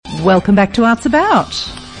Welcome back to Arts About.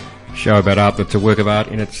 Show about art that's a work of art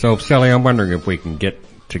in itself. Sally, I'm wondering if we can get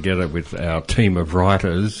together with our team of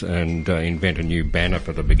writers and invent a new banner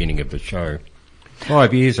for the beginning of the show.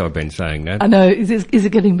 5 years I've been saying that. I know. Is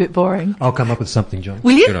it getting a bit boring? I'll come up with something, John.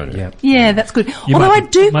 Will you? Good on you. Yeah, that's good. You Although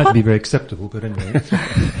might, might be very acceptable, but anyway.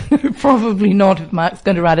 Probably not if Mark's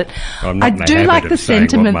going to write it. I'm not I in the do habit like of the saying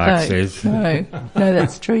what sentiment, Mark though. says. No,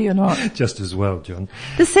 that's true. You're not. Just as well, John.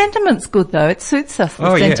 The sentiment's good, though. It suits us.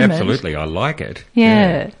 The sentiment. Yeah, absolutely. I like it.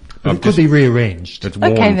 Yeah. It could be rearranged. It's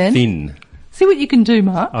worn then. thin. See what you can do,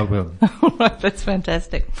 Mark. I will. All right, that's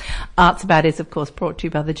fantastic. Arts About is, of course, brought to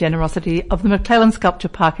you by the generosity of the McClellan Sculpture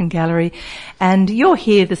Park and Gallery. And you're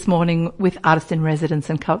here this morning with Artist-in-Residence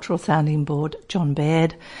and Cultural Sounding Board, John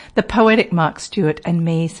Baird, the poetic Mark Stewart, and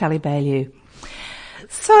me, Sally Baillieu.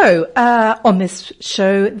 So, on this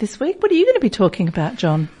show this week, what are you going to be talking about,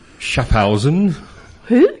 John? Schaffhausen.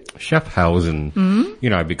 Who? Schaffhausen. Mm? You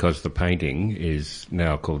know, because the painting is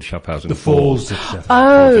now called Schaffhausen. The Falls of Schaffhausen.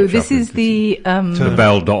 Oh, this is the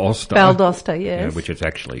Val d'Aosta. Val d'Aosta, yes. Which it's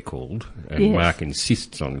actually called. And Mark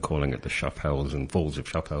insists on calling it the Schaffhausen, Falls of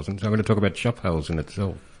Schaffhausen. So I'm going to talk about Schaffhausen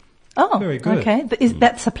itself. Oh, very good. Okay.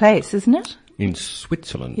 That's a place, isn't it? In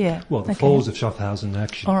Switzerland. Yeah. Well, the Falls of Schaffhausen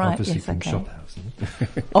actually, obviously from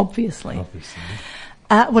Schaffhausen. Obviously.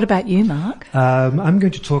 What about you, Mark? I'm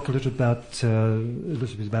going to talk a little bit about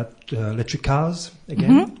electric cars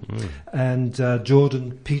again, and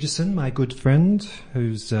Jordan Peterson, my good friend,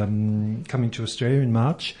 who's coming to Australia in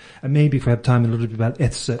March, and maybe if we have time, a little bit about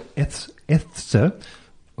Esther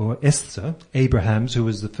Abrahams, who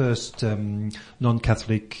was the first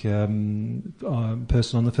non-Catholic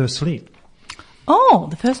person on the first fleet. Oh,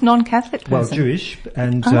 the first non-Catholic person. Well, Jewish,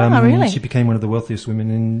 and really? she became one of the wealthiest women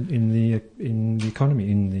in the economy,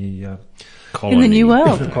 in the colony. In the New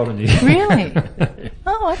World. The colony. Really?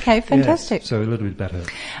 Oh, okay, fantastic. Yes, so a little bit about her.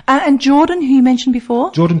 And Jordan, who you mentioned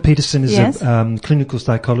before? Jordan Peterson is Yes. a clinical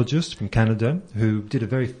psychologist from Canada who did a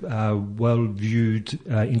very well-viewed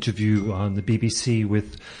interview on the BBC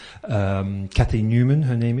with Kathy Newman,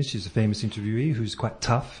 her name is. She's a famous interviewee who's quite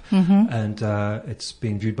tough, and it's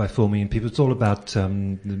been viewed by 4 million people. It's all about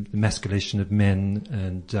the emasculation of men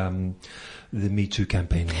and the Me Too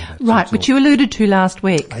campaign. And all that. Right, So which you alluded to last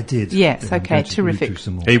week. I did. Yes, And I'm okay, going to allude terrific. to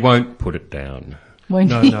some more. He won't put it down.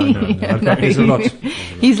 No. There's a lot.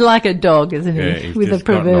 He's like a dog, isn't he? He's With a just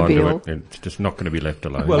not proverbial. onto it. It's just not going to be left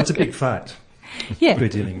alone. Well, it's a big fight Yeah. we're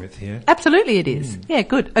dealing with here. Absolutely it is. Yeah,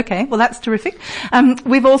 good. Okay, well that's terrific.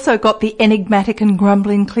 We've also got the enigmatic and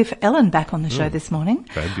grumbling Cliff Ellen back on the show this morning.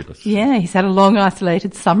 Fabulous. Yeah, he's had a long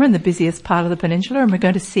isolated summer in the busiest part of the peninsula, and we're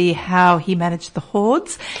going to see how he managed the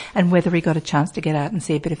hordes and whether he got a chance to get out and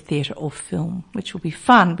see a bit of theatre or film, which will be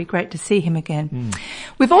fun. It'll be great to see him again.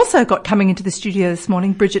 We've also got coming into the studio this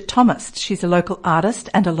morning Brigitt Thomas. She's a local artist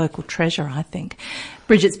and a local treasure, I think.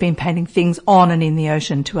 Brigitt's been painting things on and in the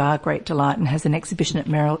ocean to our great delight and has an exhibition at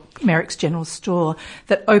Merrick's General Store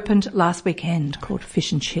that opened last weekend called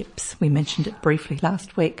Fish and Chips. We mentioned it briefly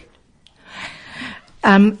last week.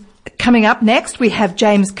 Coming up next, we have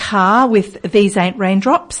James Carr with These Ain't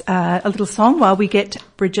Raindrops, a little song while we get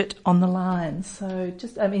Brigitt on the line. So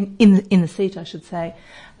in the seat, I should say.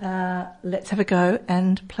 Let's have a go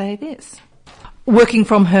and play this. Working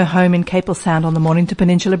from her home in Capel Sound on the Mornington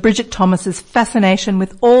Peninsula, Brigitt Thomas's fascination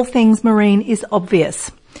with all things marine is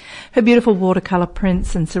obvious. Her beautiful watercolour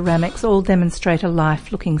prints and ceramics all demonstrate a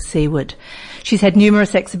life looking seaward. She's had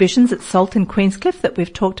numerous exhibitions at Salt in Queenscliff that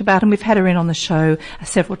we've talked about, and we've had her in on the show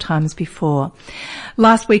several times before.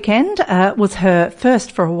 Last weekend was her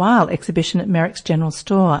first for a while exhibition at Merrick's General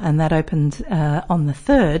Store, and that opened on the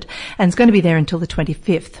 3rd and is going to be there until the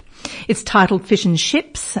 25th. It's titled Fish and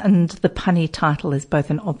Chips, and the punny title is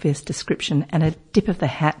both an obvious description and a dip of the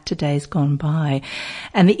hat to days gone by.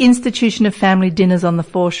 And the institution of family dinners on the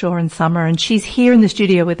foreshore in summer, and she's here in the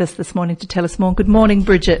studio with us this morning to tell us more. Good morning,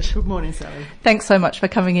 Brigitt. Good morning, Sally. Thanks so much for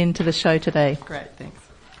coming into the show today. Great, thanks.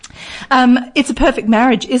 It's a perfect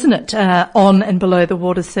marriage, isn't it, on and below the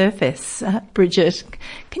water's surface? Brigitt,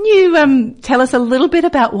 can you tell us a little bit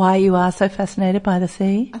about why you are so fascinated by the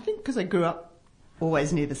sea? I think because I grew up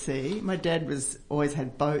always near the sea. My dad always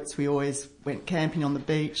had boats. We always went camping on the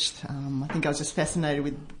beach. I think I was just fascinated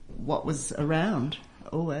with what was around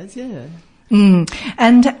always, yeah.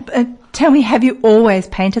 And tell me, have you always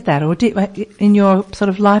painted that, or in your sort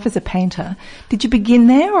of life as a painter, did you begin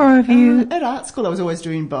there, or have you? At art school, I was always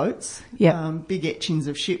doing boats, Yep. big etchings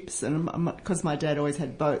of ships, and because my dad always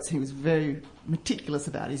had boats, he was very meticulous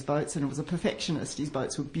about his boats, and was a perfectionist. His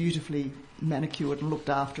boats were beautifully manicured and looked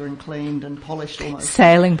after and cleaned and polished almost.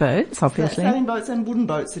 Sailing boats, obviously. Sailing boats and wooden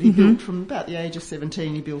boats that he built from about the age of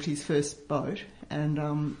 17. He built his first boat.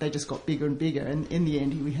 and they just got bigger and bigger. And in the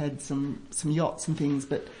end, we had some yachts and things,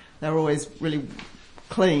 but they were always really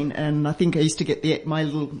clean. And I think I used to get my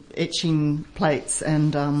little etching plates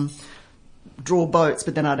and draw boats,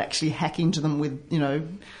 but then I'd actually hack into them with,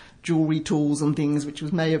 jewellery tools and things, which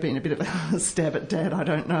may have been a bit of a stab at Dad, I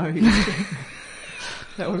don't know.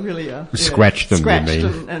 That were really scratched them, scratched you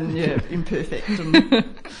mean? and imperfect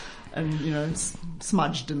and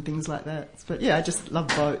smudged and things like that. But I just love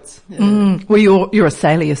boats. Yeah. Well, you're a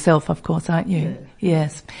sailor yourself, of course, aren't you? Yeah.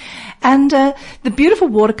 Yes. And the beautiful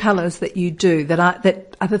watercolours that you do that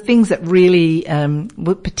are the things that really,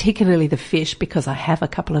 particularly the fish, because I have a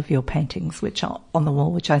couple of your paintings which are on the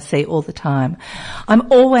wall, which I see all the time.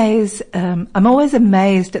 I'm always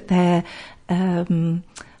amazed at their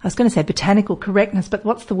I was going to say botanical correctness, but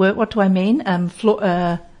what's the word? What do I mean?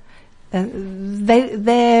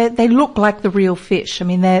 They look like the real fish. I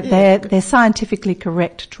mean, they're scientifically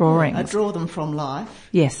correct drawings. I draw them from life.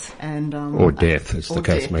 Yes. And or death, as the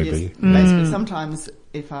case may be. Basically, sometimes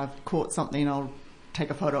if I've caught something, I'll take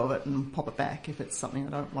a photo of it and pop it back if it's something I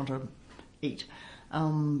don't want to eat.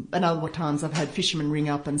 And other times I've had fishermen ring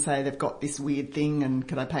up and say they've got this weird thing and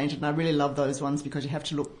could I paint it? And I really love those ones because you have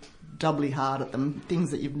to look doubly hard at them. Things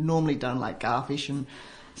that you've normally done like garfish and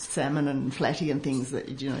salmon and flatty and things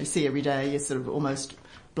that you see every day. You're sort of almost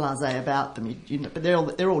blasé about them. But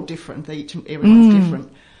they're all different. Everyone's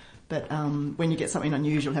different. But when you get something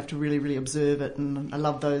unusual, you have to really, really observe it. And I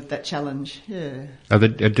love that challenge. Yeah. Do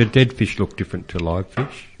dead fish look different to live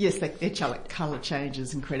fish? Yes, their colour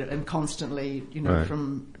changes and constantly. Right.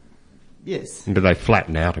 From. Yes. And do they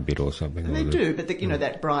flatten out a bit or something? And they do, but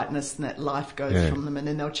that brightness and that life goes from them, and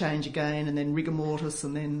then they'll change again, and then rigor mortis,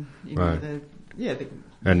 and then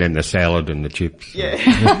and then the salad and the chips. Yeah,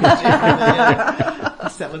 the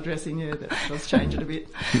salad dressing. Yeah, that does change it a bit.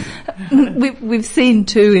 We've seen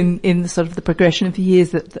too in sort of the progression of the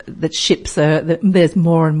years that ships there's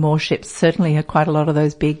more and more ships. Certainly, quite a lot of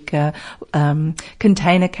those big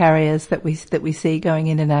container carriers that we see going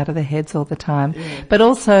in and out of the heads all the time. Yeah. But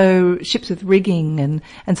also ships with rigging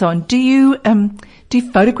and so on. Do you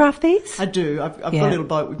photograph these? I do. I've got a little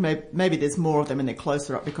boat. Maybe there's more of them and they're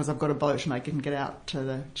closer up because I've got a boat and I can get out to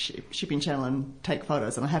the shipping channel and take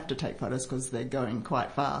photos, and I have to take photos because they're going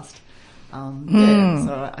quite fast. So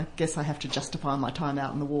I guess I have to justify my time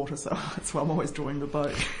out in the water, so that's why I'm always drawing the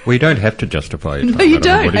boat. Well, you don't have to justify your time. No, you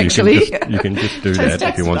don't, actually. You can just do that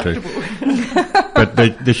if you want to. But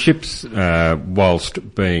the ships,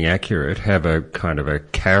 whilst being accurate, have a kind of a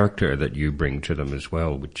character that you bring to them as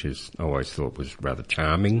well, which I always thought was rather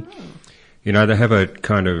charming. They have a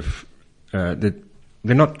kind of...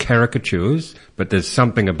 They're not caricatures, but there's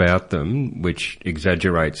something about them which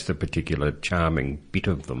exaggerates the particular charming bit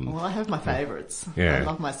of them. Well, I have my favourites. Yeah. I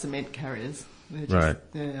love my cement carriers. Right.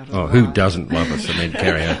 Who doesn't love a cement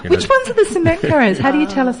carrier? Which ones are the cement carriers? How do you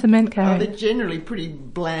tell a cement carrier? They're generally pretty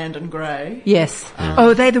bland and grey. Yes.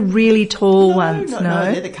 They're the really tall ones. No,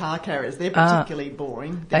 they're the car carriers. They're particularly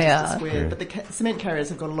boring. They're just a square. Yeah. But the cement carriers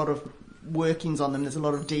have got a lot of workings on them. There's a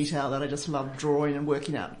lot of detail that I just love drawing and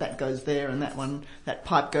working out. That goes there, and that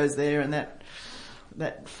pipe goes there, and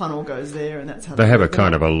that funnel goes there, and that's how they have a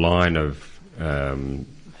kind of a line of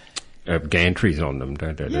gantries on them,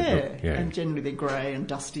 don't they? Yeah, and generally they're grey and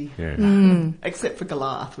dusty. Yeah. Except for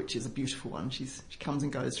Goliath, which is a beautiful one. She comes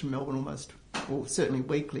and goes from Melbourne almost, or certainly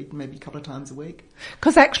weekly, maybe a couple of times a week.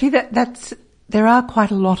 Because actually that's... There are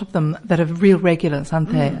quite a lot of them that are real regulars,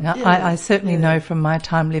 aren't there? I certainly know from my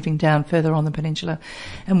time living down further on the peninsula,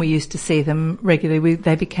 and we used to see them regularly.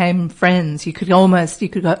 They became friends. You could go,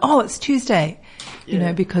 oh, it's Tuesday,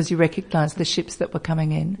 because you recognised the ships that were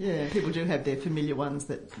coming in. Yeah, people do have their familiar ones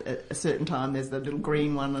that at a certain time there's the little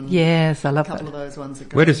green one. And yes, I love a couple of those ones.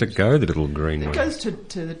 Where does it go, the little green one? It goes to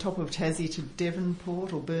the top of Tassie, to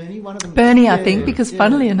Devonport or Burnie, one of them. Burnie, I think, because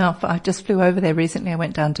funnily enough, I just flew over there recently. I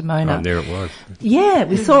went down to Mona. Oh, and there it was. Yeah,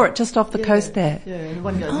 we saw it just off the coast there. Yeah, and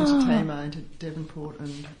one goes into Tamar, into Devonport,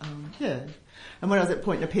 and And when I was at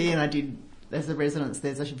Point Nepean, I did, as a residence,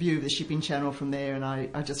 there's a view of the shipping channel from there, and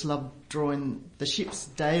I just love drawing the ships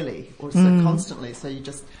daily, or so constantly. So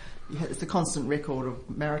it's a constant record of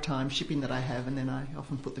maritime shipping that I have, and then I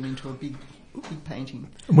often put them into a big painting.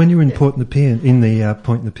 When you were in Point Nepean,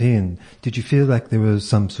 did you feel like there was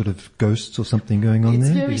some sort of ghosts or something going on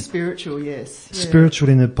there? It's very spiritual, yes. Spiritual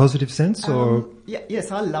in a positive sense, or?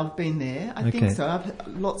 Yes, I love being there. I Okay. think so.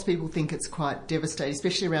 Lots of people think it's quite devastating,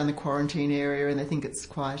 especially around the quarantine area, and they think it's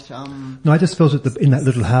quite... No, I just felt in that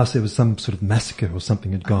little house there was some sort of massacre or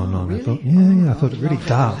something had gone on. really? I thought, I thought it really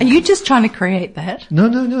dark. Are you just trying to create that? No.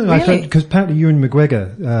 I Really? felt, because apparently Ewan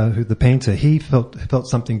McGregor, who the painter, he felt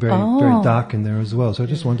something very dark in there as well. So I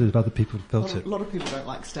just wondered if other people felt it. A lot of people don't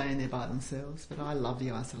like staying there by themselves, but I love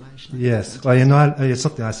the isolation. Yes, well, it's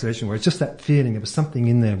not the isolation where it's just that feeling. There was something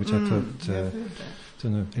in there which I thought.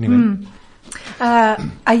 Don't know. Anyway,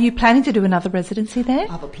 Are you planning to do another residency there?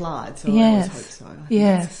 I've applied, so Yes. I always hope so. I think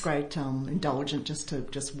Yes. It's great, indulgent just to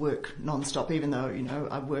just work non-stop, even though,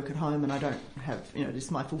 I work at home and I don't have, this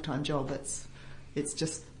is my full-time job. It's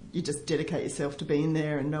just, you just dedicate yourself to being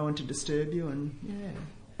there and no one to disturb you, and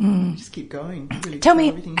you just keep going. Really Tell throw me,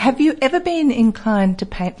 everything. have you ever been inclined to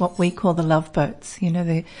paint what we call the love boats?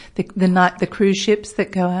 The cruise ships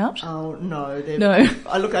that go out? Oh, no. No.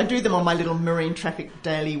 I do them on my little marine traffic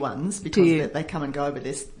daily ones because you? they come and go, but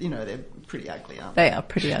they're pretty ugly, aren't They are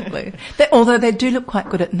pretty ugly. Although they do look quite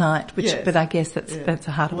good at night, Yes. but I guess that's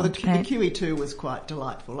a harder Well, one the to paint. QE2 was quite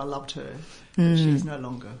delightful. I loved her, but she's no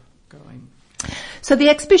longer going. So the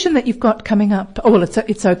exhibition that you've got coming up,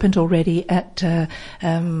 it's opened already at the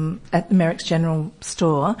Merrick's General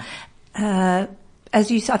Store. I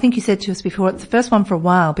think you said to us before, it's the first one for a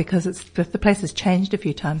while because the place has changed a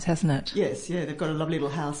few times, hasn't it? Yes, yeah, they've got a lovely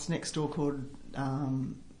little house next door called,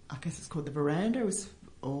 I guess it's called the Veranda,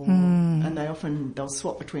 and they'll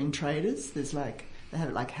swap between traders. They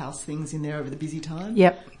have house things in there over the busy time.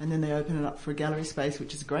 Yep. And then they open it up for a gallery space,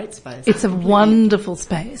 which is a great space. It's a wonderful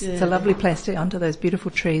space. Yeah. It's a lovely place under those beautiful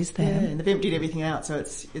trees there. Yeah, and they've emptied everything out, so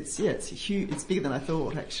it's huge. It's bigger than I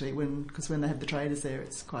thought actually. Because when they have the traders there,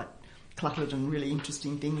 it's quite cluttered and really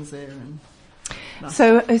interesting things there. And nice.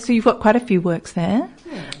 So you've got quite a few works there.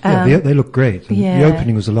 they look great. And yeah. The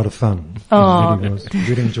opening was a lot of fun. Oh. It really was.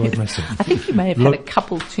 Really enjoyed myself. I think you may have had a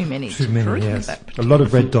couple too many. Too many, yes. A lot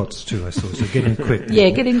of red dots too, I saw. So get in quick. Yeah,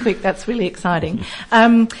 get in quick. That's really exciting.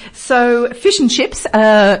 So Fish and Chips,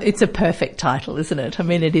 it's a perfect title, isn't it? I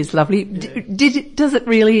mean, it is lovely. Does it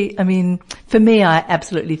really, I mean, for me, I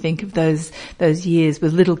absolutely think of those years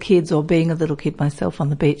with little kids or being a little kid myself on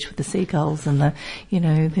the beach with the seagulls and the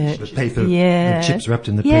paper, yeah. the chips wrapped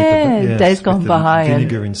in the yeah, paper. Yes, days gone with the by.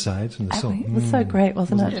 vinegar inside and the salt. It was so great,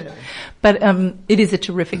 wasn't it? Yeah. But it is a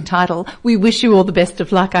terrific title. We wish you all the best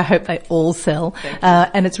of luck. I hope they all sell.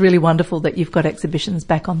 And it's really wonderful that you've got exhibitions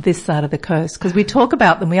back on this side of the coast because we talk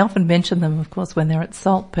about them. We often mention them, of course, when they're at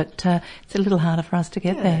Salt, but it's a little harder for us to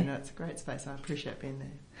get there. No, it's a great space. I appreciate being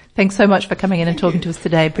there. Thanks so much for coming in and talking to us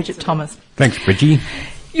today, Brigitt Thomas. Thanks, Bridgie.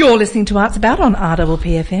 You're listening to Arts About on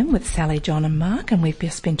RPPFM with Sally, John and Mark, and we've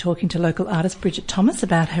just been talking to local artist Brigitt Thomas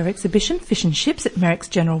about her exhibition, Fish and Chips, at Merrick's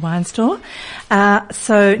General Wine Store.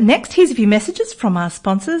 So next, here's a few messages from our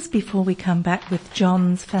sponsors before we come back with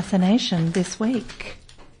John's fascination this week.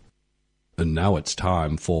 And now it's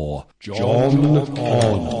time for John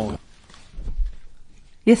On.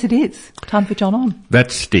 Yes, it is. Time for John On.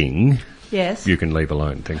 That sting, Yes. you can leave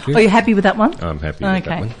alone, thank you. Are you happy with that one? I'm happy with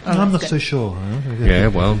that one. Oh, I'm that's not good. so sure. Yeah,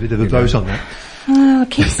 well, a bit of a you vote know. on that. Oh,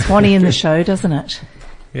 it keeps Swanee in the show, doesn't it?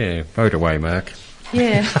 Yeah, vote away, Mark.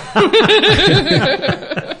 Yeah.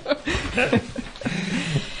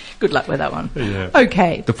 Good luck with that one. Yeah.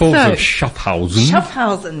 Okay. The Falls so, of Schaffhausen.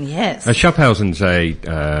 Schaffhausen, yes. Schaffhausen's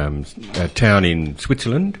a town in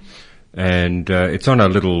Switzerland, and it's on a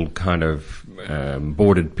little kind of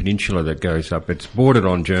bordered peninsula that goes up. It's bordered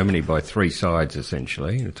on Germany by three sides,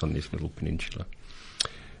 essentially. It's on this little peninsula.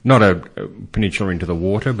 Not a peninsula into the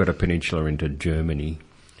water, but a peninsula into Germany.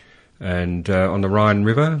 And on the Rhine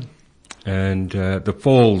River, and the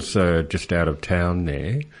falls are just out of town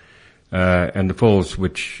there. And the falls,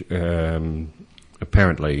 which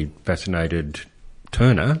apparently fascinated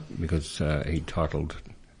Turner, because he titled,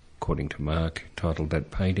 according to Mark, titled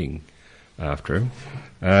that painting after him.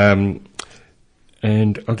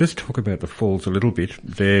 And I'll just talk about the falls a little bit.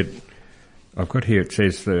 I've got here, it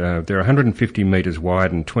says that, they're 150 metres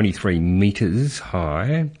wide and 23 metres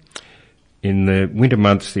high. In the winter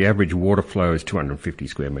months, the average water flow is 250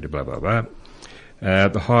 square metre, blah, blah, blah.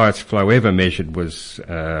 The highest flow ever measured was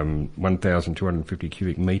 1,250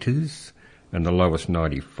 cubic metres, and the lowest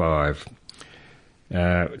 95.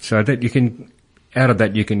 So that out of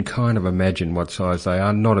that you can kind of imagine what size they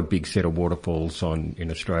are. Not a big set of waterfalls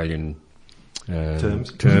in Australian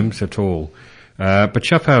terms at all. But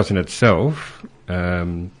Schaffhausen itself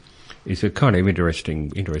is a kind of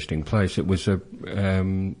interesting place. It was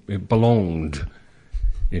it belonged,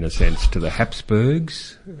 in a sense, to the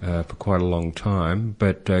Habsburgs for quite a long time,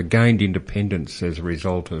 but gained independence as a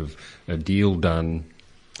result of a deal done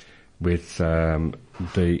with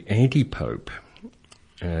the anti-pope.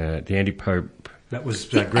 The anti-pope. That was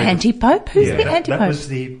The anti-pope? Who's the anti-pope? That was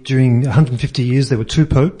during 150 years there were two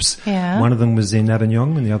popes. Yeah. One of them was in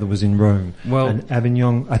Avignon and the other was in Rome. Well- and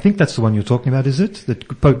Avignon, I think that's the one you're talking about, is it? The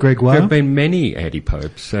Pope Gregoire? There have been many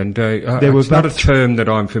anti-popes, and There were it's not a about- term that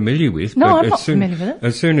I'm familiar with. No, but I'm not familiar with it.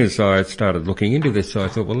 As soon as I started looking into this, I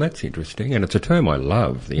thought, well, that's interesting, and it's a term I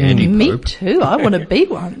love, the anti-pope. Me too. I want to be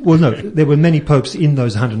one. Well, no, there were many popes in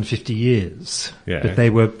those 150 years. Yeah. But they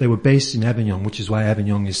were based in Avignon, which is why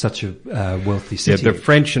Avignon is such a wealthy Yeah, city. the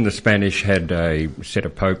French and the Spanish had a set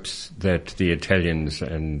of popes that the Italians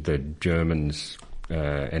and the Germans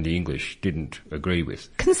and the English didn't agree with.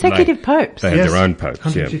 Consecutive popes. They had Yes, their own popes,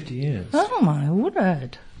 150 years. Oh my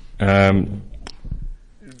word.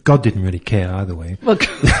 God didn't really care either way. Look,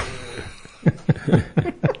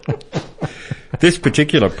 This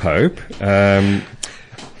particular pope,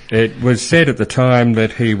 it was said at the time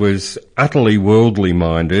that he was utterly worldly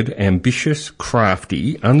minded, ambitious,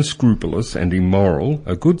 crafty, unscrupulous and immoral,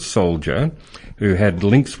 a good soldier who had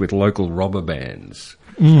links with local robber bands.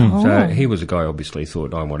 So he was a guy obviously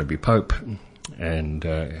thought, I want to be pope, and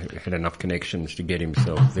had enough connections to get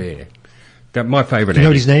himself there. My favourite... Do you know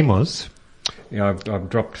what his name was? Yeah, I've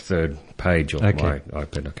dropped the page on Okay. my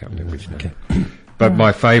iPad. I can't remember his name. Okay. But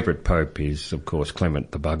my favourite pope is, of course,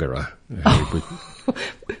 Clement the Buggerer.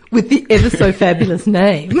 with the ever so fabulous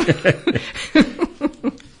name.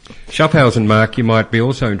 Schaffhausen, Mark, you might be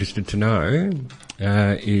also interested to know,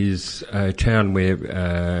 is a town where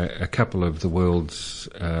a couple of the world's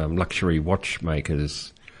luxury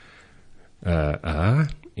watchmakers are,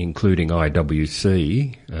 including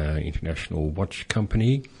IWC, International Watch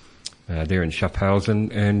Company. They're in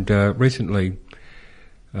Schaffhausen, and recently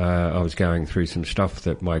I was going through some stuff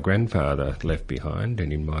that my grandfather left behind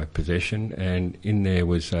and in my possession, and in there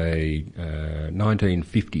was a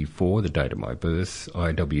 1954, the date of my birth,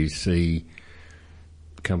 IWC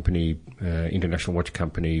company, International Watch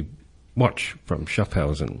Company watch from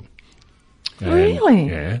Schaffhausen. And, Really?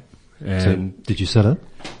 Yeah. So, And did you sell it?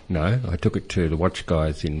 no, I took it to the watch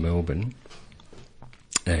guys in Melbourne,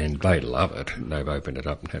 and they love it. They've opened it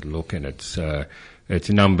up and had a look, and it's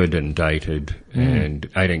numbered and dated, and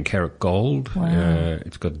 18-karat gold. Wow.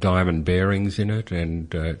 It's got diamond bearings in it,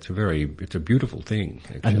 and it's a beautiful thing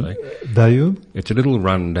actually. Value? It's a little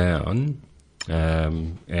run down.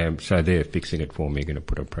 And so they're fixing it for me, going to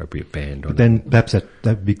put an appropriate band on Then perhaps that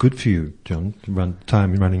would be good for you, John, to run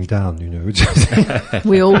time running down, you know.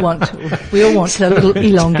 We all want a little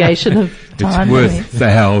elongation of it. time. It's worth don't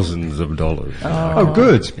thousands of dollars. Oh,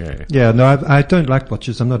 good. Yeah. Yeah, no, I don't like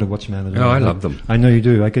watches. I'm not a watchman at all. Oh, I love them. I know you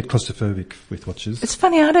do. I get claustrophobic with watches. It's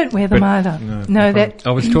funny, I don't wear them But- either. No, that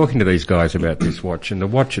I was talking to these guys about this watch, and the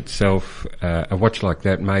watch itself, a watch like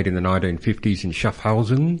that made in the 1950s in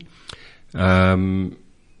Schaffhausen,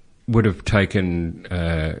 would have taken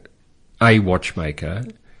a watchmaker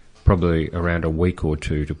probably around a week or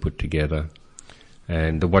two to put together.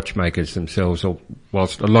 And the watchmakers themselves,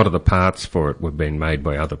 whilst a lot of the parts for it were being made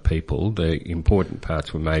by other people, the important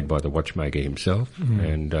parts were made by the watchmaker himself,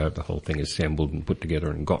 and the whole thing assembled and put together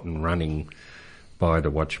and gotten running by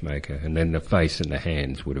the watchmaker. And then the face and the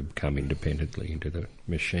hands would have come independently into the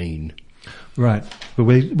machine. Right. But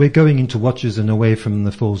we're going into watches and away from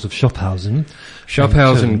the falls of Schaffhausen.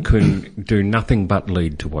 Schaffhausen can do nothing but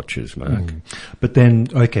lead to watches, Mark. But then,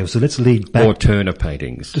 okay, so let's lead back Or Turner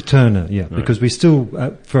paintings. to Turner, yeah, because we still,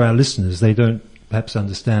 for our listeners, they don't perhaps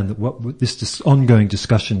understand that what this ongoing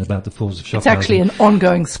discussion about the falls of Schaffhausen it's actually an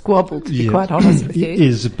ongoing squabble, to be quite honest with you.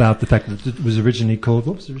 is about the fact that it was originally called,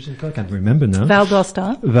 what was it originally called? I can't remember now. Val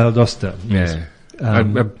d'Aosta. Val d'Aosta. Yes. Yeah.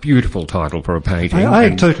 A beautiful title for a painting. I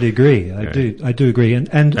And- totally agree. I do agree. And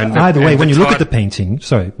either way, and when the you look at ti-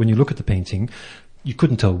 the painting, you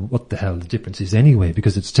couldn't tell what the hell the difference is anyway,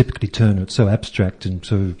 because it's typically Turner. It's so abstract and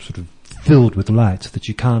so sort of filled with light that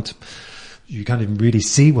you can't even really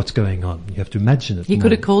see what's going on. You have to imagine it. He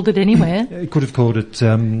could have called it anywhere. He could have called it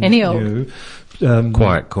Any old.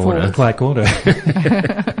 Quiet Corner. Quiet Corner.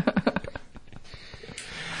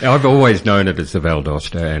 I've always known it as the Val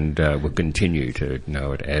d'Aosta, and will continue to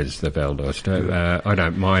know it as the Val d'Aosta. I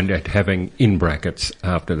don't mind it having in brackets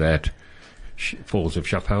after that Falls of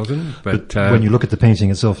Schaffhausen, but when you look at the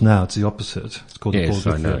painting itself now, it's the opposite. It's called the yes, Falls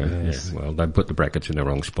I of know. yes. Yeah. Well, they put the brackets in the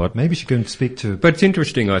wrong spot. Maybe you should go and speak to. But it's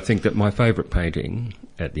interesting, I think, that my favourite painting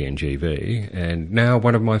at the NGV and now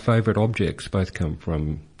one of my favourite objects both come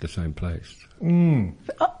from the same place. Oh,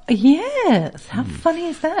 yes. How funny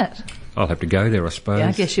is that? I'll have to go there, I suppose. Yeah,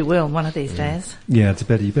 I guess you will one of these days. Yeah, it's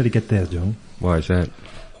better. You better get there, John. Why is that?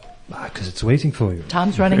 Because it's waiting for you.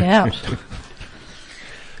 Time's running out.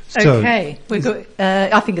 So, Okay, we've got,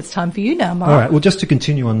 I think it's time for you now, Mark. all right. Well, just to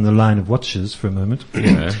continue on the line of watches for a moment,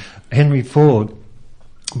 Yeah. Henry Ford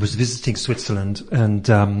was visiting Switzerland and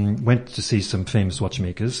went to see some famous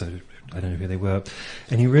watchmakers. So I don't know who they were,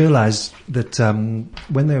 and he realised that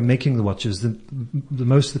when they were making the watches, the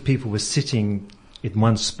most of the people were sitting in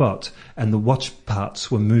one spot, and the watch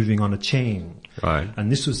parts were moving on a chain. Right.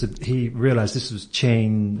 And this was he realised this was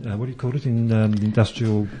chain. What do you call it in the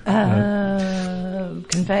industrial?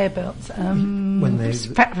 Conveyor belts. When they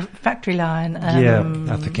Factory line.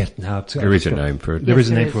 I forget now. There is a name for it. There Yes,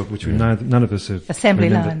 is a there name is. for it, which we none of us have. Assembly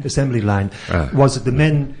remembered. line. Assembly line Ah. was that the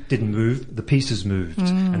men didn't move, the pieces moved,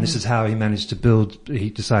 Mm. and this is how he managed to build. He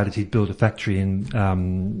decided he'd build a factory in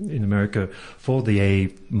America for the A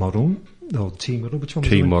model. Or T model, which one was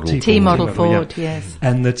T it? model. T model yeah. Ford, yes.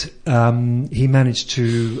 And that he managed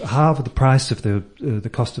to halve the price of the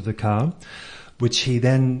cost of the car, which he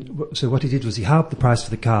then. So what he did was he halved the price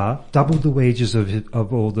of the car, doubled the wages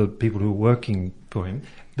of all the people who were working for him.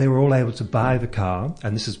 They were all able to buy the car,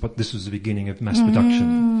 and this was the beginning of mass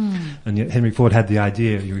production. And yet Henry Ford had the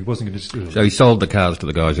idea he wasn't going to. So he sold the cars to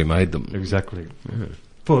the guys who made them. Exactly.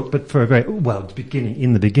 But for a very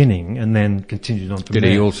in the beginning, and then continued on from Did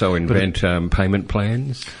there. he also But invent payment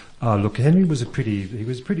plans? look, Henry was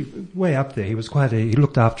pretty way up there. He was he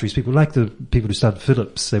looked after his people, like the people who started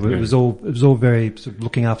Philips. It was all very sort of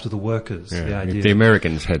looking after the workers. The Yeah. idea. If the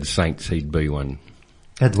Americans had saints, he'd be one.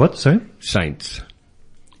 Had what? Sorry. Saints.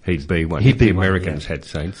 He'd be one. He'd If the be one, Americans yeah. had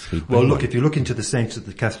saints, he'd be Well, one. look, if you look into the saints that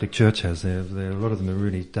the Catholic Church has, a lot of them are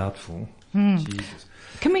really doubtful. Jesus.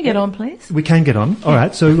 Can we get on, please? We can get on. All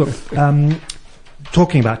right. So look,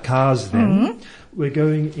 talking about cars, then we're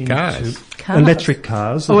going into Cars. electric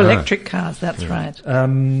cars. Oh, electric cars, that's right.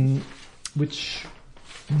 Which,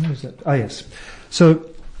 where is that? Oh, yes. So,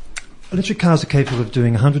 electric cars are capable of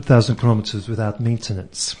doing 100,000 kilometres without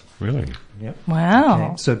maintenance. Really? Yep. Wow.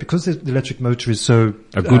 Okay. So, because the electric motor is so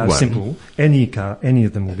A good one. simple, any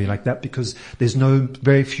of them will be like that because there's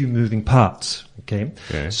very few moving parts. Okay.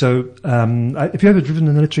 Yeah. So, have you ever driven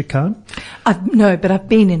an electric car? No, but I've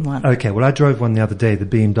been in one. Okay, well, I drove one the other day, the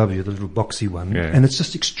BMW, the little boxy one, Yeah. and it's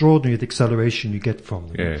just extraordinary the acceleration you get from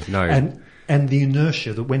them. Yeah, no. And the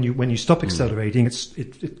inertia that when you stop accelerating, it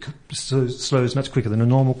slows much quicker than a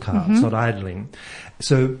normal car. It's not idling.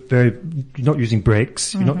 So you're not using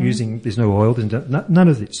brakes, you're not using, there's no oil, there's none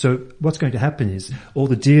of this. So what's going to happen is all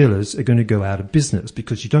the dealers are going to go out of business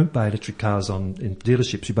because you don't buy electric cars in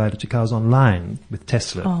dealerships, you buy electric cars online with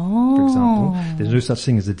Tesla, for example. There's no such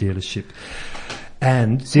thing as a dealership.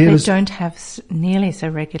 And So they dealers don't have nearly so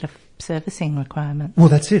regular servicing requirements. Well,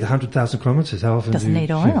 that's it. 100,000 kilometres. How often Doesn't need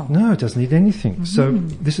oil. No, it doesn't need anything. So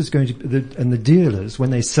this is going to and the dealers, when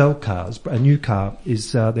they sell cars, a new car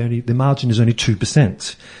is the margin is only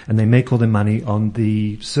 2%, and they make all their money on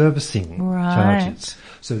the servicing charges.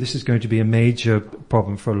 So this is going to be a major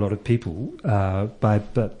problem for a lot of people. By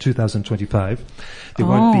 2025, there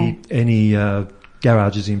won't be any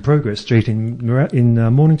garages in progress straight in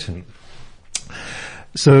Mornington.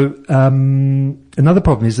 So another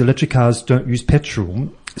problem is electric cars don't use petrol,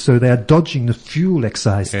 so they are dodging the fuel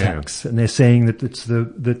excise tax, and they're saying that it's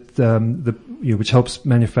which helps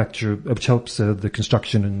the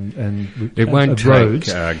construction and It won't of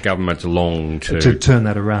roads take governments long to turn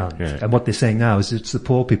that around. Yeah. And what they're saying now is it's the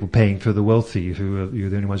poor people paying for the wealthy who are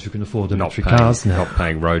the only ones who can afford electric cars now. Not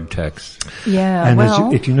paying road tax. Yeah, And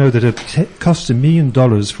well, if you know that it costs $1 million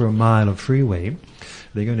for a mile of freeway,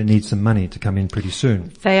 they're going to need some money to come in pretty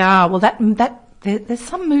soon. they are. Well, there's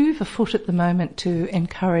some move afoot at the moment to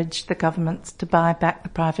encourage the governments to buy back the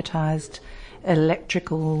privatised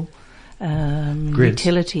electrical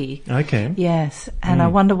utility. Okay. Yes, and I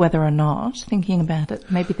wonder whether or not, thinking about it,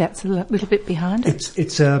 maybe that's a little bit behind it.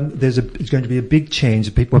 It's going to be a big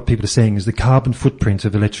change. What people are saying is the carbon footprint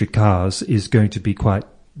of electric cars is going to be quite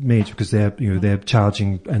major because they're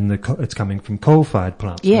charging and it's coming from coal-fired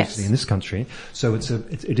plants mostly in this country. So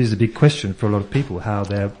it is a big question for a lot of people how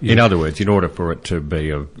they're. In other words, in order for it to be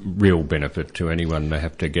a real benefit to anyone, they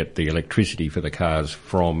have to get the electricity for the cars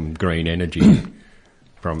from green energy,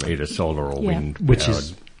 from either solar or wind, which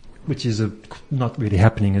is not really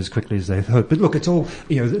happening as quickly as they hope. But look, it's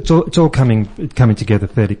all coming together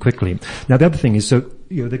fairly quickly. Now the other thing is, they're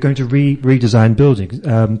going to redesign buildings,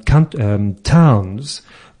 towns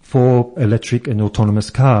for electric and autonomous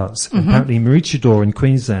cars. Mm-hmm. Apparently in Maroochydore in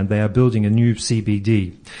Queensland, they are building a new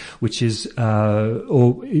CBD, which is going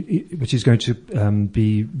to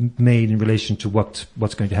be made in relation to what's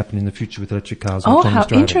going to happen in the future with electric cars and Oh, autonomous how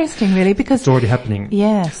driving. interesting, really, because It's already happening.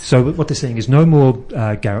 yes. So what they're saying is no more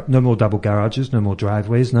double garages, no more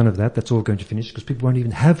driveways, none of that. That's all going to finish because people won't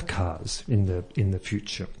even have cars in the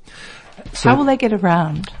future. So How will they get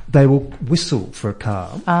around? they will whistle for a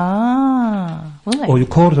car, Will they? or you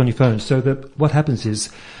call it on your phone. So that what happens is,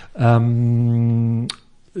 the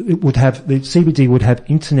CBD would have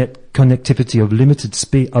internet connectivity of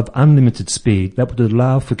unlimited speed that would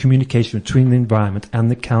allow for communication between the environment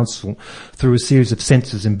and the council through a series of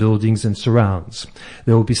sensors in buildings and surrounds.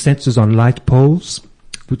 There will be sensors on light poles,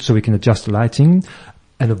 so we can adjust the lighting.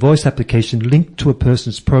 And a voice application linked to a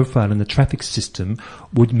person's profile in the traffic system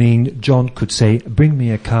would mean John could say, bring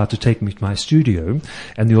me a car to take me to my studio,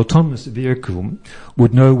 and the autonomous vehicle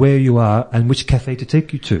would know where you are and which cafe to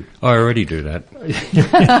take you to. I already do that.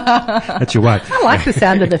 That's your wife. I like the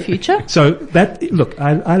sound of the future. So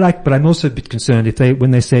I like, but I'm also a bit concerned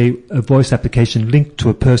when they say a voice application linked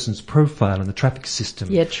to a person's profile in the traffic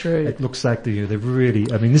system. Yeah, true. It looks like they've really,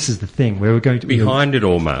 this is the thing where we're going to Behind it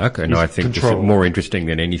all, Mark, and is I think this is control. more interesting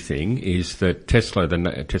than anything, is that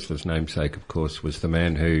Tesla's namesake, of course, was the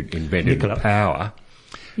man who invented Nikola. power.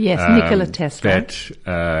 Yes, Nikola Tesla. That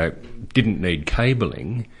didn't need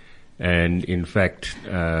cabling, and in fact,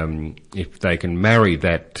 if they can marry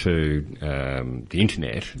that to the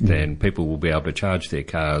internet, then people will be able to charge their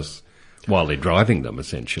cars while they're driving them.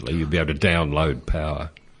 Essentially, you'll be able to download power.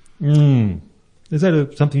 Is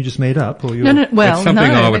that something you just made up, or No, well, it's something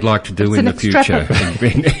no, I would like to do it's in an the future.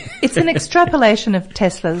 It's an extrapolation of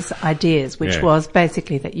Tesla's ideas, which was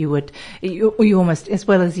basically that you almost, as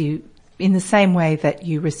well as you, in the same way that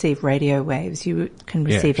you receive radio waves, you can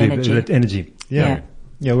receive energy. Energy. Yeah.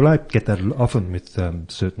 Well, I get that often with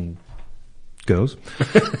certain girls.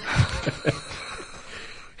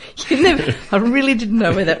 I really didn't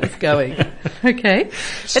know where that was going. Okay.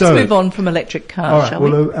 Let's So- move on from electric cars, All right. shall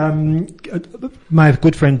we? Well, my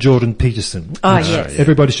good friend Jordan Peterson. Oh, yes.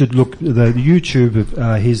 Everybody should look the YouTube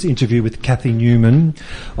of his interview with Kathy Newman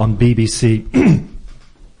on BBC.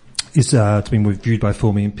 It's been reviewed by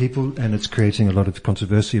 4 million people, and it's creating a lot of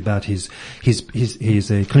controversy about he's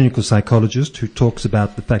a clinical psychologist who talks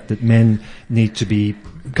about the fact that men need to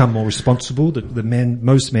become more responsible, that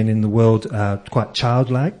most men in the world are quite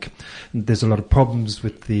childlike. There's a lot of problems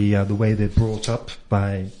with the way they're brought up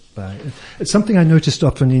by it's something I noticed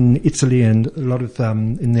often in Italy and a lot of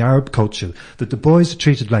in the Arab culture, that the boys are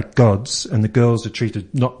treated like gods and the girls are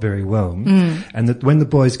treated not very well, and that when the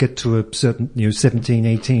boys get to a certain 17,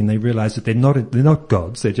 18, they realize that they're not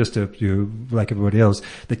gods, they're just like everybody else.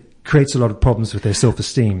 That creates a lot of problems with their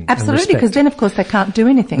self-esteem. Absolutely, because then of course they can't do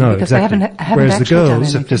anything because exactly. they haven't Whereas the actually done girls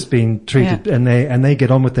have anything. just been treated, and they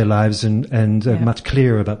get on with their lives and are much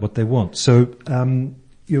clearer about what they want. So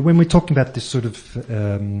when we're talking about this sort of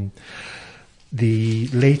the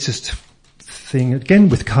latest thing again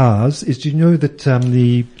with cars, is do you know that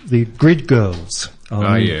the grid girls?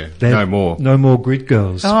 No more grid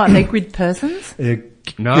girls. Oh, are they grid persons?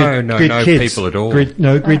 No kids. people at all.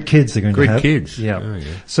 Grid kids are going to have. Grid kids. Yeah. Oh, yeah.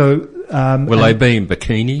 So, will they be in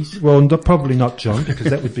bikinis? Well, probably not, John, because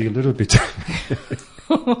that would be a little bit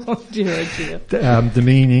Oh dear.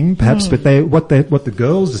 demeaning, perhaps. But what the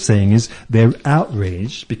girls are saying is they're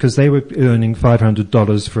outraged because they were earning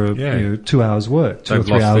 $500 for 2 hours work, 2 or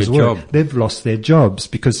 3 hours work. They've lost their jobs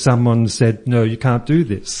because someone said, no, you can't do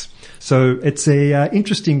this. So it's a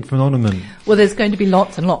interesting phenomenon. Well, there's going to be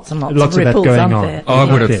lots and lots of of that ripples, going aren't on. there?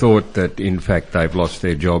 I would have thought that, in fact, they've lost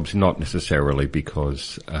their jobs not necessarily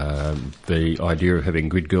because the idea of having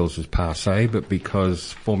grid girls is passé, but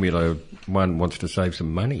because Formula One wants to save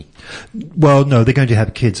some money. Well, no, they're going to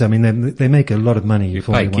have kids. I mean, they make a lot of money. You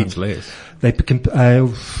pay kids less. I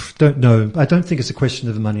don't know. I don't think it's a question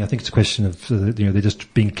of the money. I think it's a question of they're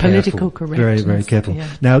just being careful, political correctness. very, very careful. Yeah.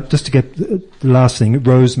 Now, just to get the last thing,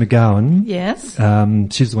 Rose McGowan. Yes.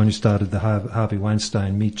 She's the one who started the Harvey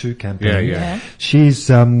Weinstein Me Too campaign. Yeah. She's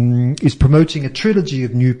is promoting a trilogy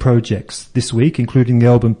of new projects this week, including the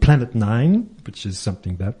album Planet 9, which is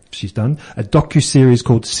something that she's done, a docu-series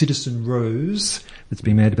called Citizen Rose that's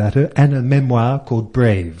been made about her, and a memoir called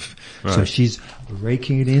Brave. Right. So she's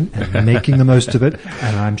raking it in and making the most of it,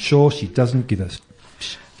 and I'm sure she doesn't give a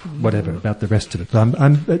whatever about the rest of it.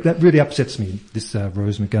 That really upsets me, this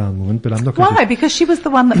Rose McGowan woman. But I'm not. Why? Because she was the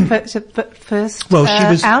one that first well, she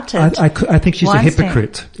was outed. I think she's Weinstein. a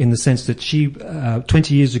hypocrite in the sense that she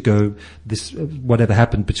 20 years ago, this whatever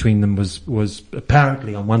happened between them was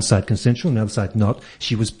apparently on one side consensual, on the other side not.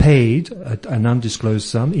 She was paid an indisclosed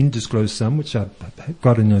sum, which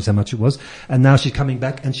God only knows how much it was, and now she's coming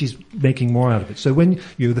back and she's making more out of it. So when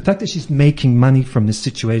the fact that she's making money from this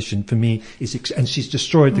situation for me is, and she's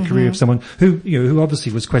destroyed the career of someone who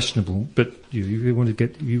obviously was questionable, but you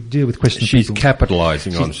deal with questionable She's people.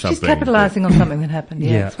 capitalising on something. She's capitalising on something that happened.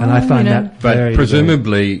 Yeah, Yeah, and I find that But very,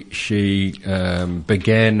 presumably she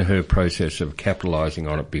began her process of capitalising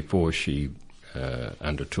on it before she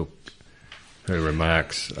undertook her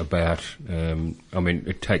remarks about,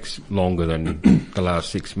 it takes longer than the last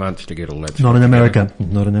 6 months to get all that. Not in together. America.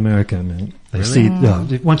 Not in America, man. They see,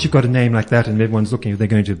 once you've got a name like that and everyone's looking, they're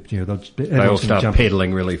going to, They all start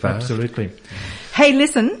pedaling really fast. Absolutely. Hey,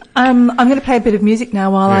 listen, I'm going to play a bit of music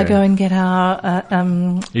now while I go and get our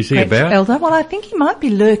Is he great about? elder. Well, I think he might be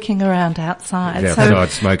lurking around outside. Yeah, so,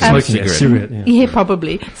 smoking a cigarette. Cigarette, yeah,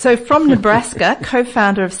 probably. So from Nebraska,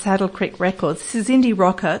 co-founder of Saddle Creek Records, this is indie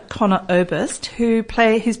rocker Connor Oberst, who's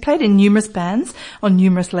played in numerous bands on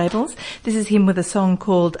numerous labels. This is him with a song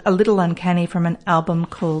called A Little Uncanny from an album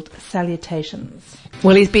called Salutations.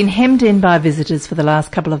 Well, he's been hemmed in by visitors for the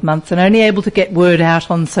last couple of months and only able to get word out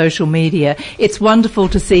on social media. It's wonderful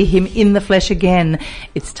to see him in the flesh again.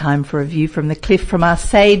 It's time for a view from the cliff from our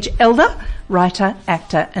sage elder, writer,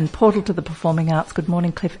 actor and portal to the performing arts. Good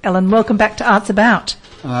morning, Cliff Ellen. Welcome back to Arts About.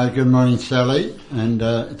 Good morning, Sally, and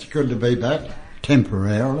it's good to be back,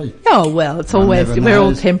 temporarily. Oh, well, it's always, we're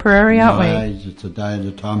all temporary, aren't we? Age, it's a day at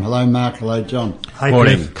a time. Hello, Mark. Hello, John. Hi,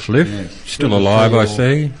 Morning, Cliff. Cliff. Yes. Still Good to alive, see you I all.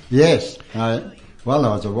 see. Yes. While I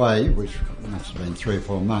was away, which must have been 3 or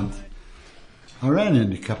 4 months, I ran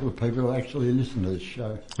into a couple of people who actually listened to this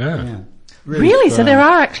show. Yeah. Really? So strange. there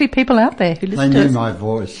are actually people out there who They listen to knew us? my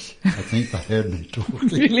voice. I think they heard me talking.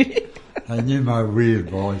 Really? They knew my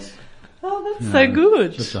weird voice. Oh, that's so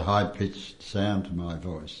good. Such a high-pitched sound to my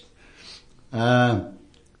voice.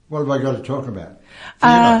 What have I got to talk about?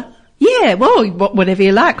 Yeah, well, whatever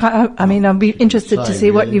you like. I mean, I'd be interested to see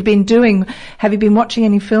what you've been doing. Have you been watching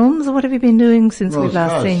any films, or what have you been doing since we've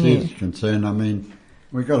last seen you? As far as theatre's concerned, I mean,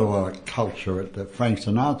 we've got a lot of culture at the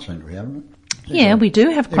Frankston Arts Centre, haven't we? Yeah, we do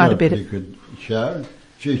have quite a bit Pretty good show.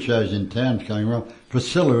 A few shows in town going well.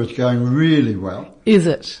 Priscilla is going really well. Is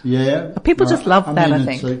it? Yeah. People just love that, I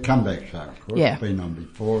It's think. a comeback show, of course. Yeah. It's been on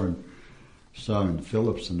before, and so and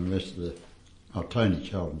Phillips and the rest of the... Oh, Tony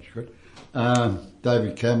Sheldon's good.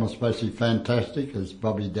 David Campbell's supposed to be fantastic as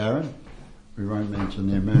Bobby Darin. We won't mention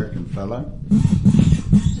the American fellow.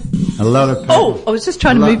 A lot of people... Oh, I was just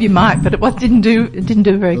trying to move your mic, but it didn't do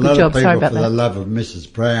a very good job. Sorry about For the that. love of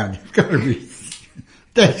Mrs. Brown, you've got to be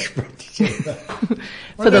desperate to say that.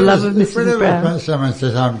 For the love of Mrs. Whenever Brown. someone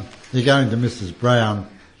says, you're going to Mrs. Brown,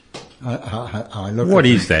 I look What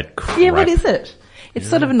at is that crap? Yeah, what is it? It's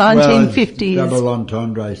sort of a Well, 1950s. double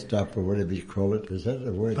entendre stuff, or whatever you call it. Is that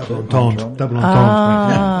the word? Double entendre. Double entendre.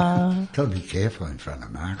 Ah, Got to be careful in front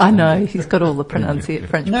of Mark. I know, he's got all the French No,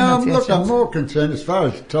 pronunciations. look, I'm more concerned, as far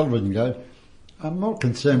as television goes, I'm more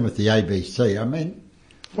concerned with the ABC. I mean,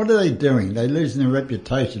 what are they doing? They're losing their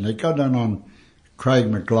reputation. They got on Craig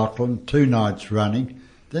McLachlan 2 nights running.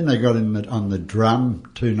 Then they got him on the drum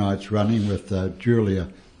 2 nights running with Julia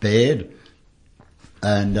Baird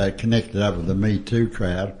and connected up with the Me Too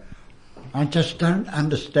crowd. I just don't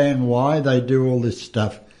understand why they do all this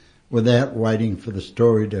stuff without waiting for the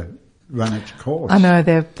story to run its course. I know,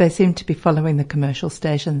 they seem to be following the commercial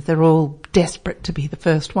stations. They're all desperate to be the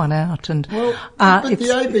first one out. And But the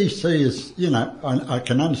ABC is, I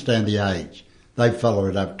can understand the age. They follow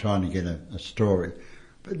it up trying to get a story.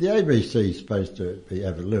 But the ABC is supposed to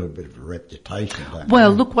have a little bit of a reputation, don't they?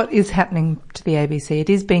 Well, look what is happening to the ABC.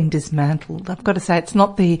 It is being dismantled. I've got to say, it's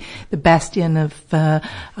not the bastion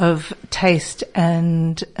of taste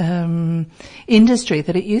and industry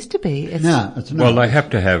that it used to be. No, it's not. Well, they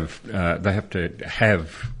have to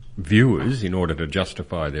have viewers in order to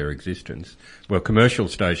justify their existence. Well, commercial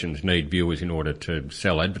stations need viewers in order to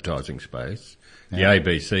sell advertising space. The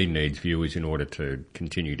ABC needs viewers in order to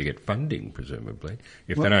continue to get funding, presumably.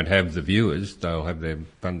 If they don't have the viewers, they'll have their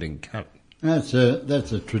funding cut. That's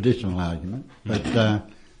a traditional argument, but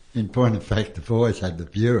in point of fact, they've always had the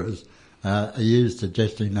viewers. Are you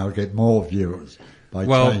suggesting they'll get more viewers by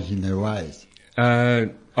changing their ways?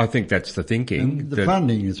 I think that's the thinking. And the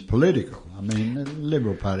funding is political. I mean, the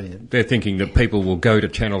Liberal Party. They're thinking that people will go to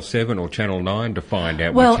Channel 7 or Channel 9 to find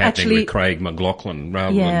out Well, what's happening actually- with Craig McLaughlin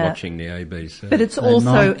rather than watching the ABC. But it's They also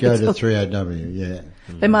might go to it's, 3AW, yeah.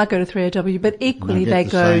 they might go to 3AW, but equally They'll they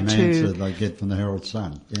get go the same answer to. they get from the Herald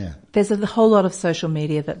Sun, yeah. There's a whole lot of social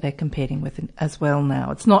media that they're competing with as well now.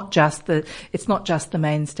 It's not just the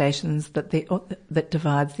main stations that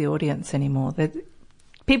divides the audience anymore.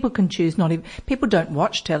 People can choose not even. People don't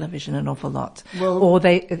watch television an awful lot, Well- or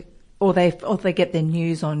they get their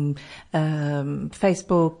news on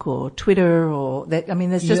Facebook or Twitter, or there's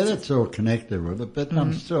just. Yeah, that's all connected with it, but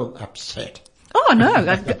I'm still upset. Oh no,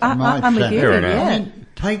 My I'm with you. channel. Yeah. I mean,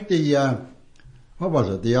 take the, what was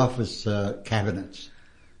it, the office cabinets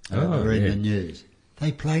were in the news.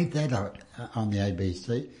 They played that on the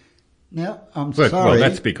ABC. Now, I'm sorry. Well,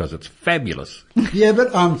 that's because it's fabulous. Yeah,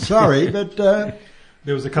 but I'm sorry, but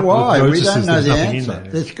There was a couple why? of We notices. don't know There's the nothing in answer.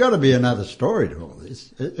 there. There's got to be another story to all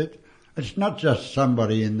this. It's not just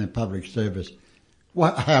somebody in the public service.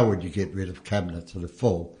 How would you get rid of cabinets that are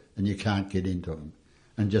full and you can't get into them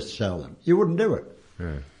and just sell them? You wouldn't do it.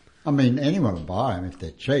 Yeah. I mean, anyone will buy them if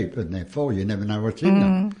they're cheap and they're full. You never know what's in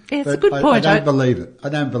them. Yeah, it's But a good point. I don't believe it. I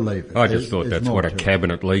don't believe it. I just thought There's that's more what a to it.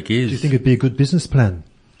 cabinet leak is. Do you think it'd be a good business plan?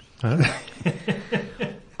 Huh?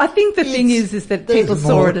 I think the thing is that people There's saw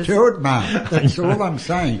more it as. to it, Mark. That's all I'm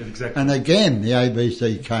saying. Exactly. And again, the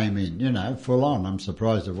ABC came in, full on. I'm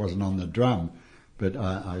surprised it wasn't on the drum, but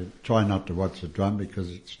I try not to watch the drum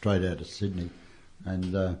because it's straight out of Sydney,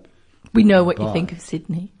 and We know what you Bye. think of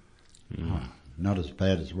Sydney. not as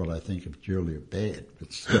bad as what I think of Julia Baird,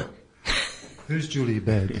 but still. Who's Julia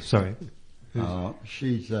Baird? Sorry.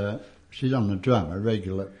 She's on the drum, a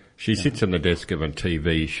regular. She sits on the desk of a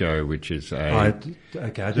TV show, which is I a... don't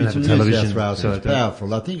have She's a from New television. South Wales. so I It's don't-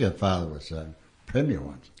 powerful. I think her father was Premier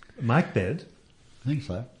once. Mike Baird. I think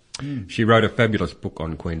so. She wrote a fabulous book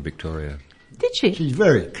on Queen Victoria. Did she? She's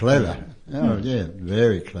very clever. Oh, yeah,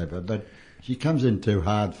 very clever. But she comes in too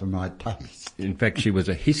hard for my taste. In fact, she was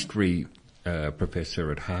a history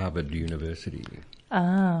professor at Harvard University.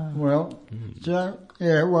 Well, so,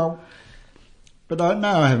 yeah, well, but I know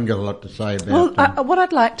I haven't got a lot to say Well, about what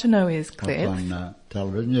I'd like to know is, what's Cliff. on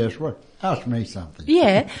television. Yes, what? Ask me something.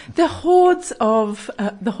 Yeah, the hordes of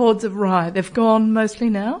rye. They've gone mostly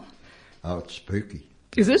now. Oh, it's spooky.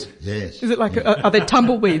 Is it? Yes. Is it like are there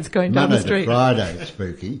tumbleweeds going down Monday the street? to Friday, it's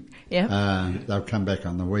spooky. Yeah. They'll come back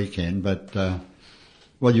on the weekend, but,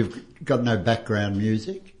 well, you've got no background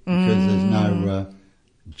music because there's no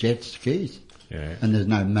jet skis Yeah. and there's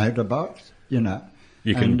no motorbikes, You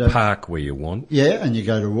can And, park where you want. Yeah, and you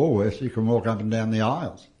go to Woolworths, you can walk up and down the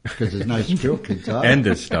aisles because there's no school kids either. And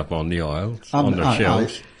there's stuff on the aisles, on the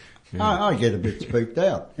shelves. I get a bit spooked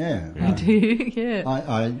out, yeah. Yeah.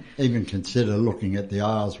 I even consider looking at the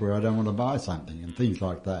aisles where I don't want to buy something and things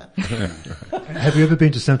like that. Have you ever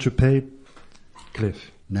been to Saint-Tropez,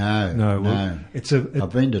 Cliff? No, No. Well, no.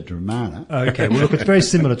 I've been to Dramana. Okay, well look, it's very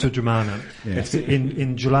similar to Dramana. Yeah. It's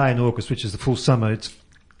in July and August, which is the full summer. It's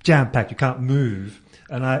jam-packed. You can't move.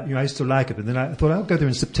 And I used to like it, but then I thought I'll go there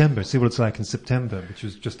in September, see what it's like in September, which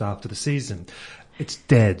was just after the season. It's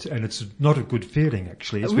dead, and it's not a good feeling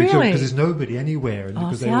actually. It's Really? because there's nobody anywhere, and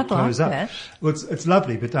because see, they all I'd like close up. that. Well, it's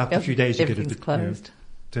lovely, but after a few days you get a Everything's bit closed.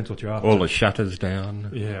 depends what you're after. All the shutters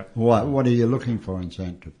down. Yeah. What are you looking for in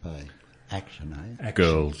Saint-Tropez? Action, eh?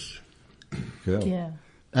 Girls. Girl. Yeah.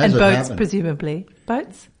 As And it boats, happened- presumably.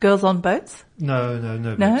 Boats? Girls on boats? No.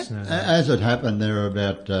 No? Boats, no. As it happened, there were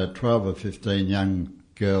about 12 or 15 young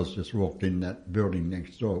girls just walked in that building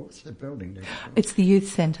next door. What's that building next door? It's the youth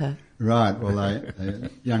centre. Right, well, a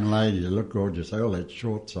young lady, they look gorgeous, they all had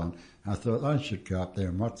shorts on. I thought, I should go up there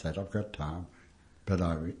and watch that. I've got time. But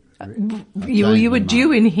I You changed were my due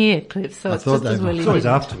mind. in here, Cliff, so I it's thought just as they well might- It's you always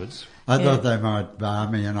didn't. afterwards. I Yeah. thought they might bar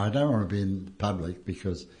me, and I don't want to be in public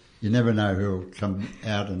because you never know who will come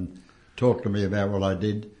out and talk to me about what I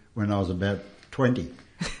did when I was about 20.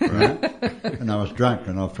 Right? And I was drunk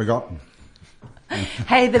and I've forgotten.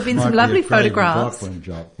 Hey, there've been Might some be lovely a Craig photographs. McLaughlin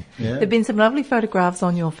job. Yeah? There've been some lovely photographs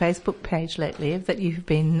on your Facebook page lately that you've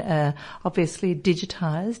been obviously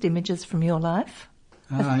digitised images from your life.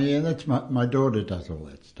 Yeah, that's my daughter does all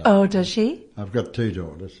that stuff. Oh, does she? I've got two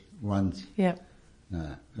daughters. One's, Yeah. no,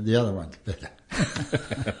 the other one's better.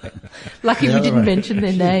 Lucky The we other didn't one- mention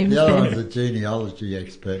their names. The other then. one's a genealogy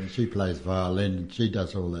expert, and she plays violin, and she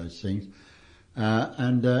does all those things.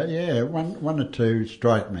 Yeah, one or two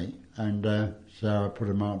strike me, and so I put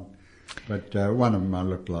them on. But one of them I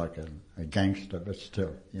look like a gangster, but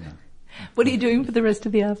still, What are you doing for the rest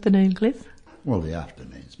of the afternoon, Cliff? Well, the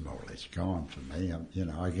afternoon's more or less gone for me.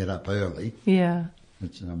 I get up early, Yeah.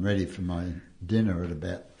 I'm ready for my dinner at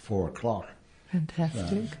about 4 o'clock.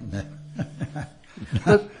 Fantastic.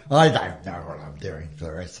 I don't know what I'm doing for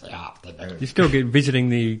the rest of the afternoon. You still get visiting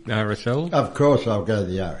the RSL? Of course I'll go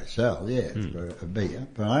to the RSL, for a beer,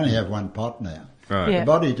 but I only have one pot now. Right. Yeah. The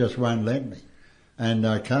body just won't let me. And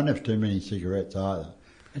I can't have too many cigarettes either.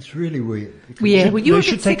 It's really weird. Yeah, well, you You were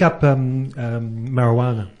should take up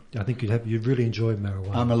marijuana. I think you'd really enjoy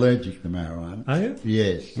marijuana. I'm allergic to marijuana. Are you?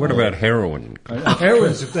 Yes. What about heroin? Heroin,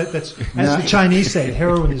 that's as the Chinese say,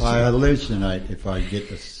 heroin is... I hallucinate if I get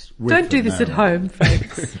this. Don't do this at home,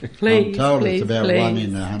 folks. Please, I'm told please, it's about please. 1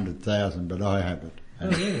 in 100,000, but I have it. Oh,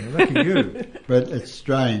 yeah, lucky you. But it's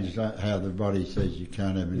strange how the body says you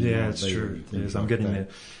can't have any Yeah, more it's beer true. and things Yes, I'm like getting that.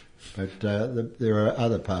 But there are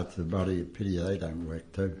other parts of the body, pity they don't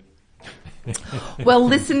work too. Well,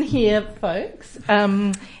 listen here, folks.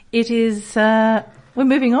 It is, we're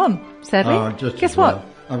moving on, sadly. Oh, just Guess as well. what?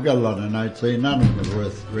 I've got a lot of notes here. None of them are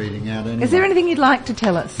worth reading out anyway. Is there anything you'd like to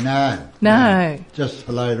tell us? No. No. Just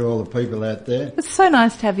hello to all the people out there. It's so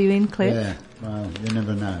nice to have you in, Cliff. Yeah, well, you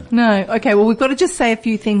never know. No. Okay, well, we've got to just say a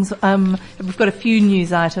few things. We've got a few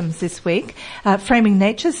news items this week. Framing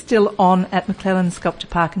Nature's still on at McClellan Sculpture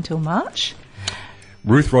Park until March.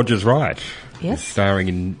 Ruth Rogers Wright. Yes.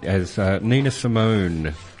 Starring as Nina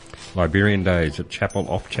Simone. Liberian Days at Chapel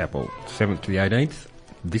Off Chapel, 7th to the 18th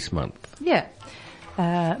this month. Yeah.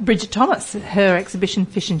 Brigitt Thomas, her exhibition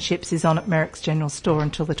Fish and Chips is on at Merrick's General Store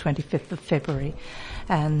until the 25th of February.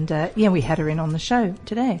 And, we had her in on the show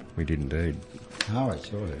today. We did indeed. Oh, I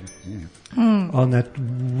saw her, yeah. On that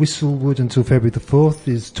Whistlewood until February the 4th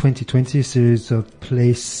is 2020 series of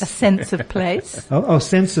place. A sense of place.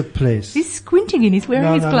 Sense of place. He's squinting and he's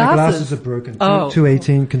wearing his My glasses. glasses are broken. Oh.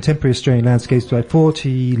 218 contemporary Australian landscapes by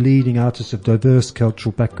 40 leading artists of diverse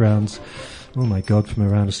cultural backgrounds. Oh my God, from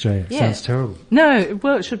around Australia. Yeah. Sounds terrible. No,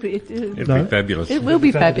 well, it should be. It'd No? be fabulous. It will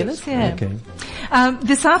be fabulous, yeah. Okay.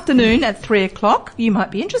 This afternoon at 3 o'clock, you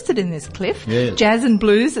might be interested in this, Cliff. Yes. Jazz and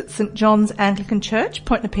Blues at St John's Anglican Church,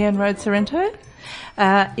 Point Nepean Road, Sorrento.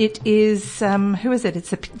 It is, who is it?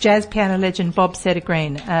 It's a jazz piano legend, Bob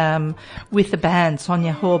Sedergreen, with the band,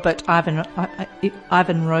 Sonia Horbert,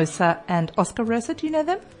 Ivan Rosa and Oscar Rosa. Do you know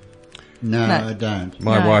them? No, No. I don't.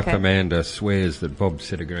 My Oh, wife okay. Amanda swears that Bob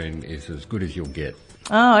Sedergreen is as good as you'll get.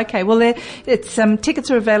 Oh, okay. Well,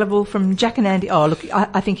 tickets are available from Jack and Andy. Oh, look,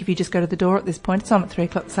 I think if you just go to the door at this point, it's on at 3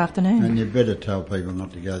 o'clock this afternoon. And you better tell people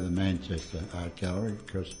not to go to the Manchester Art Gallery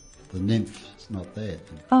because the nymph's not there.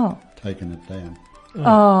 They've Oh, taken it down.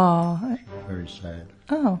 oh, Very sad.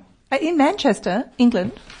 oh. In Manchester,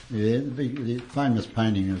 England. Yeah, the famous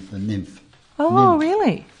painting of the nymph. Oh, Nymph.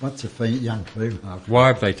 really? What's a young female? Why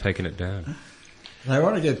have they taken it down? They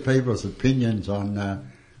want to get people's opinions on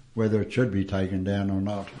whether it should be taken down or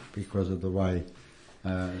not because of the way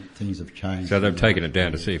things have changed. So they've taken it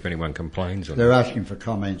down to see if anyone complains on They're it. asking for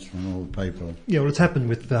comments from all the people. Yeah, well, it's happened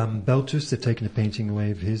with Beltus. They've taken a painting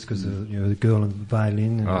away of his because the girl and the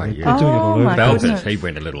violin. And Oh, they're yeah. doing it all Oh, over. my Belfast, goodness. he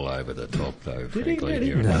went a little over the top though, frankly. Really?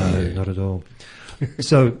 here. No, not at all.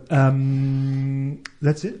 So,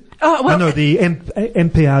 that's it. Oh, well, no, the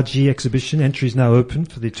MPRG exhibition entry is now open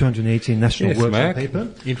for the 218 National Yes, Works on Mark. Paper.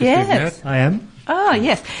 Interested Yes. in that? I am. Ah,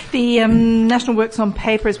 yes. The National Works on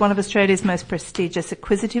Paper is one of Australia's most prestigious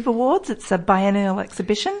acquisitive awards. It's a biennial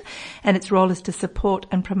exhibition, and its role is to support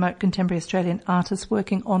and promote contemporary Australian artists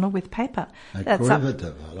working on or with paper. That's up,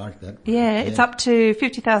 Acquisitive, I like that. yeah, it's up to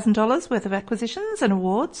 $50,000 worth of acquisitions and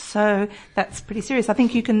awards, so that's pretty serious. I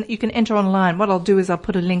think you can enter online. What I'll do is I'll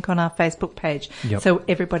put a link on our Facebook page Yep. so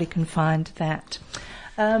everybody can find that.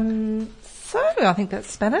 So I think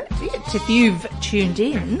that's about it. If you've tuned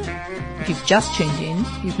in, if you've just tuned in,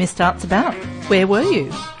 you've missed Arts About. Where were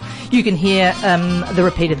you? You can hear the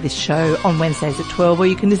repeat of this show on Wednesdays at 12, or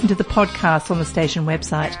you can listen to the podcast on the station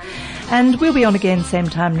website. And we'll be on again same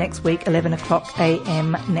time next week, 11 o'clock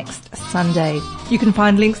a.m. next Sunday. You can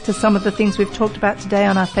find links to some of the things we've talked about today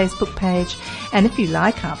on our Facebook page. And if you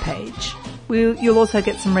like our page, you'll also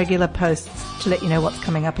get some regular posts to let you know what's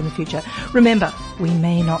coming up in the future. Remember, we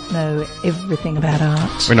may not know everything about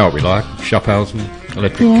art. We know what we like. Shophausen,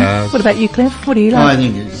 electric cars. What about you, Cliff? What do you I like?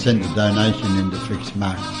 think you send a donation in to fix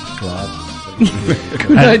Mark's glass.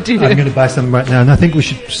 Good idea. I'm going to buy some right now, and I think we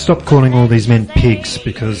should stop calling all these men pigs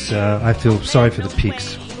because I feel sorry for the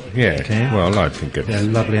pigs. Yeah, Okay. well, I think it's... They're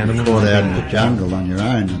lovely animals. Caught out in the jungle on your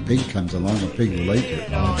own, a pig comes along, a pig will eat you.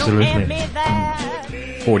 Absolutely.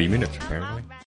 40 minutes, apparently.